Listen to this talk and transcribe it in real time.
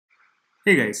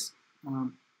Hey guys,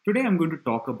 today I'm going to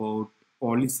talk about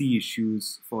policy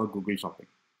issues for Google Shopping.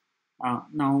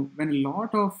 Now, when a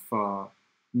lot of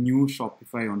new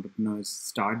Shopify entrepreneurs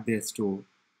start their store,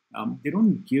 they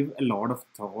don't give a lot of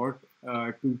thought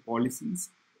to policies,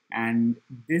 and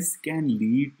this can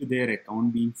lead to their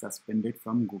account being suspended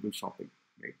from Google Shopping.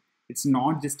 Right? It's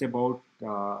not just about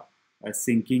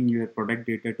syncing your product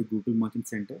data to Google Merchant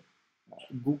Center.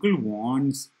 Google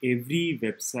wants every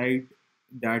website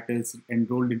that is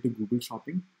enrolled into Google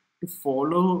Shopping to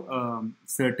follow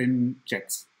certain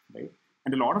checks, right?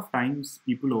 And a lot of times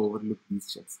people overlook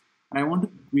these checks. And I want to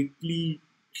quickly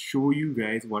show you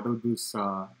guys what are those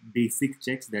basic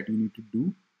checks that you need to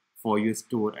do for your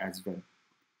store as well.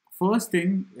 First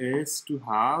thing is to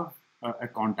have a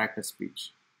contact us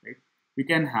page, right? We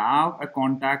can have a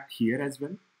contact here as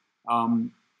well.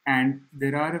 And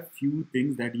there are a few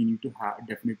things that you need to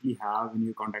definitely have in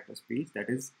your contact us page. That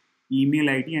is email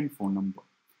ID and phone number,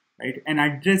 right? An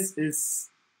address is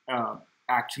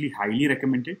actually highly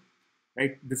recommended,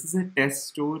 right? This is a test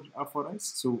store for us,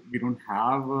 so we don't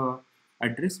have a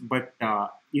address. But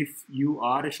if you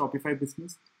are a Shopify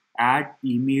business, add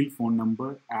email, phone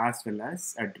number, as well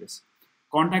as address.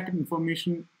 Contact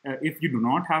information. If you do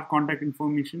not have contact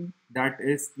information that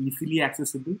is easily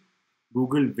accessible,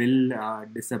 Google will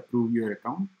disapprove your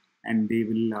account and they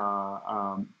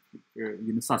will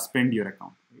suspend your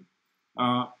account. Right?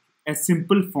 A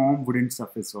simple form wouldn't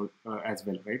suffice as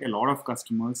well, right? A lot of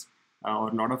customers or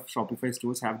a lot of Shopify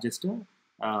stores have just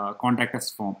a contact us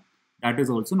form. That is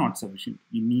also not sufficient.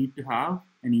 You need to have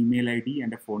an email ID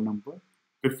and a phone number,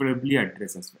 preferably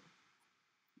address as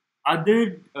well.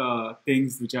 Other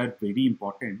things which are very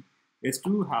important is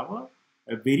to have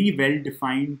a very well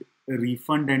defined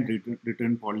refund and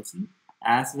return policy,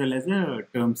 as well as a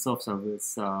terms of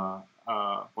service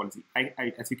policy.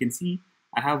 As you can see,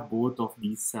 I have both of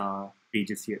these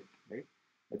pages here, right?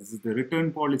 This is the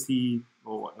return policy.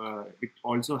 It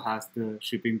also has the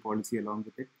shipping policy along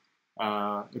with it.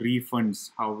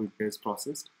 Refunds, how it is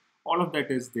processed. All of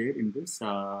that is there in this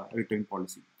return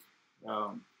policy.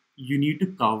 You need to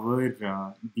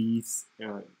cover these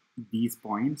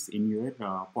points in your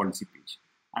policy page.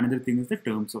 Another thing is the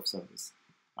terms of service.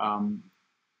 How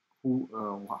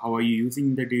are you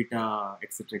using the data,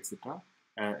 etc.,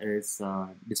 is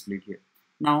displayed here.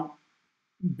 Now,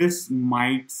 this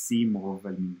might seem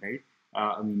overwhelming, right?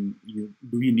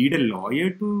 Do you need a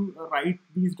lawyer to write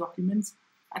these documents?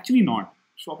 Actually, not.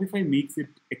 Shopify makes it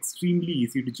extremely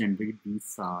easy to generate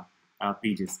these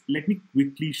pages. Let me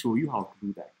quickly show you how to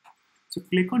do that. So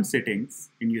click on settings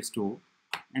in your store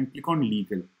and click on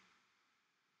legal.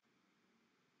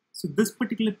 So this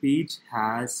particular page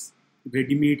has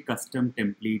ready-made custom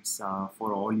templates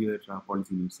for all your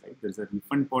policy needs, right? There's a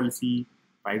refund policy,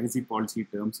 privacy policy,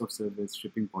 terms of service,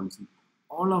 shipping policy.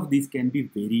 All of these can be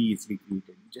very easily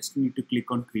created. You just need to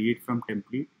click on create from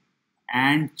template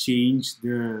and change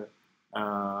the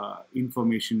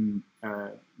information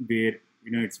where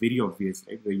it's very obvious,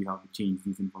 right? Where you have to change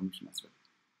these information as well.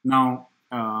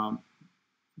 Now,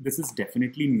 this is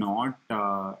definitely not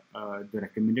the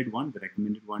recommended one. The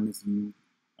recommended one is you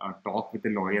talk with a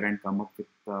lawyer and come up with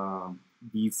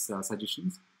these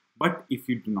suggestions. But if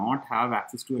you do not have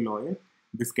access to a lawyer,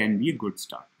 this can be a good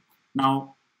start.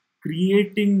 Now,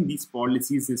 creating these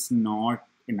policies is not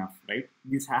enough, right?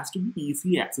 This has to be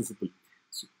easily accessible.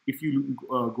 So if you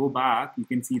go back, you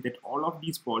can see that all of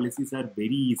these policies are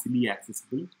very easily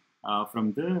accessible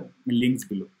from the links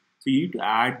below. So you need to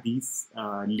add these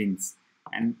links.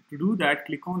 And to do that,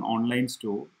 click on online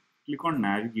store, click on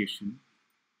navigation,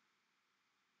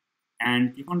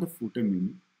 and click on the footer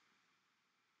menu.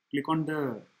 Click on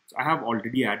so I have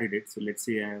already added it. So let's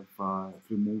say I have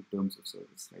removed terms of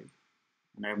service, right?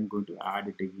 And I'm going to add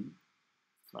it again.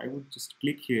 So I would just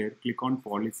click here, click on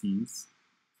policies,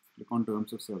 click on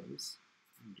terms of service,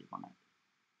 and click on add.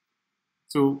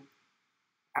 So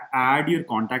add your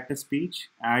contact us page,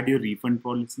 add your refund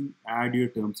policy, add your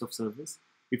terms of service.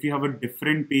 If you have a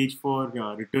different page for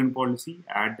return policy,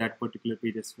 add that particular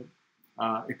page as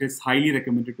well. It is highly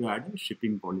recommended to add a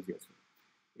shipping policy as well.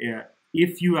 Yeah,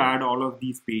 if you add all of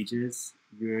these pages,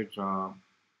 your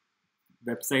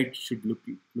website should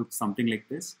look something like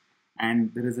this,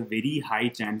 and there is a very high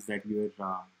chance that your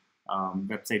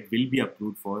website will be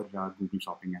approved for Google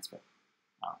Shopping as well.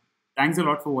 Thanks a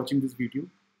lot for watching this video.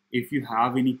 If you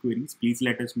have any queries, please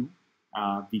let us know.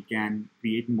 We can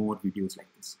create more videos like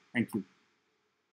this. Thank you.